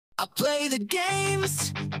I play the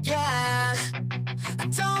games, yeah. I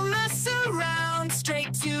don't mess around,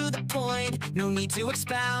 straight to the point. No need to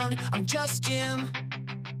expound, I'm just Jim.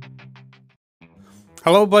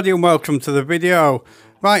 Hello buddy and welcome to the video.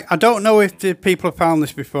 Right, I don't know if the people have found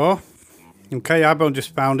this before. Okay, I've only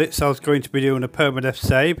just found it, so I was going to be doing a permadeath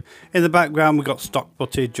save. In the background we've got stock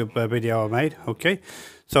footage of a video I made. Okay,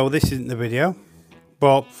 so this isn't the video,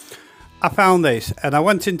 but I found this and I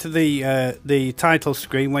went into the title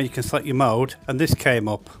screen where you can select your mode, and this came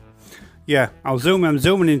up. Yeah, I'm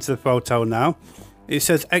zooming into the photo now. It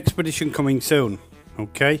says expedition coming soon.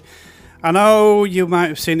 Okay, I know you might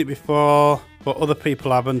have seen it before, but other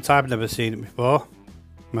people haven't. I've never seen it before.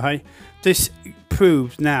 Right, this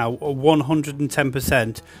proves now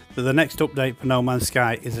 110% that the next update for No Man's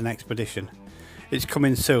Sky is an expedition. It's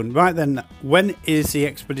coming soon. Right then, when is the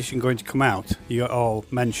expedition going to come out? You all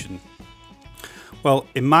mentioned. Well,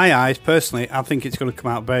 in my eyes, personally, I think it's going to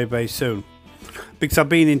come out very, very soon, because I've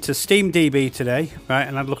been into SteamDB today, right,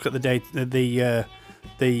 and I'd look at the data,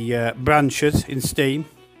 the branches in Steam,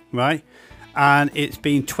 right, and it's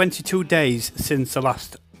been 22 days since the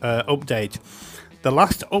last update. The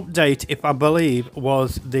last update, if I believe,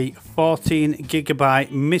 was the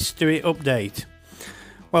 14GB mystery update.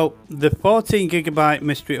 Well, the 14GB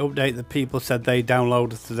mystery update that people said they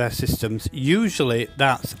downloaded to their systems, usually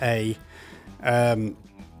that's a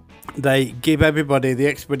they give everybody the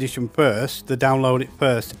expedition first, they download it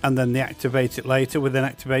first, and then they activate it later with an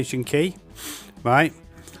activation key, right?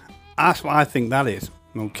 That's what I think that is.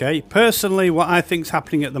 Okay, personally, what I think's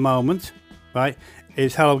happening at the moment, right,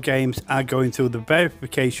 is Hello Games are going through the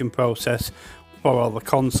verification process for all the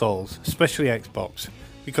consoles, especially Xbox,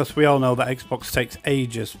 because we all know that Xbox takes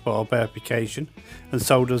ages for verification, and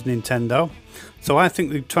so does Nintendo. So I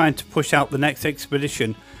think they're trying to push out the next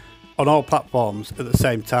expedition on all platforms at the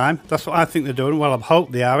same time. That's what I think they're doing. Well, I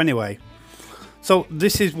hope they are anyway. So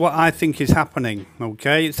this is what I think is happening.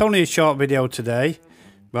 Okay, it's only a short video today,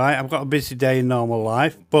 right? I've got a busy day in normal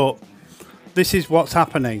life, but this is what's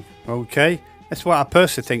happening. Okay, that's what I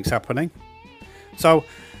personally think is happening. So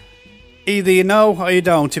either you know or you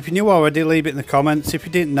don't. If you knew already, leave it in the comments. If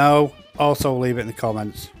you didn't know, also leave it in the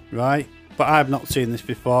comments, right? But I've not seen this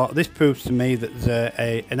before. This proves to me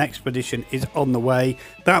that an expedition is on the way.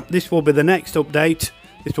 This will be the next update.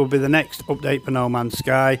 This will be the next update for No Man's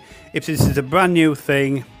Sky. If this is a brand new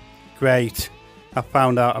thing, great. I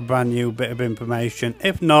found out a brand new bit of information.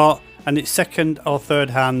 If not, and it's second or third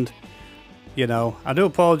hand, you know, I do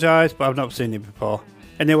apologise, but I've not seen it before.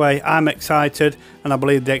 Anyway, I'm excited, and I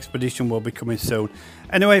believe the expedition will be coming soon.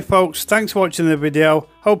 Anyway, folks, thanks for watching the video.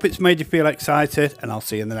 Hope it's made you feel excited, and I'll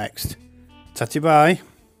see you in the next. Tatty bye.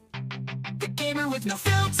 The gamer with no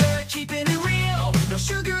filter, keeping it real. No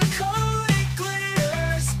sugar coated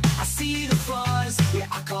glitters. I see the flaws, yeah,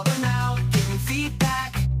 I call them out. Give me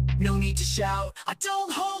feedback, no need to shout. I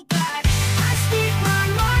don't hold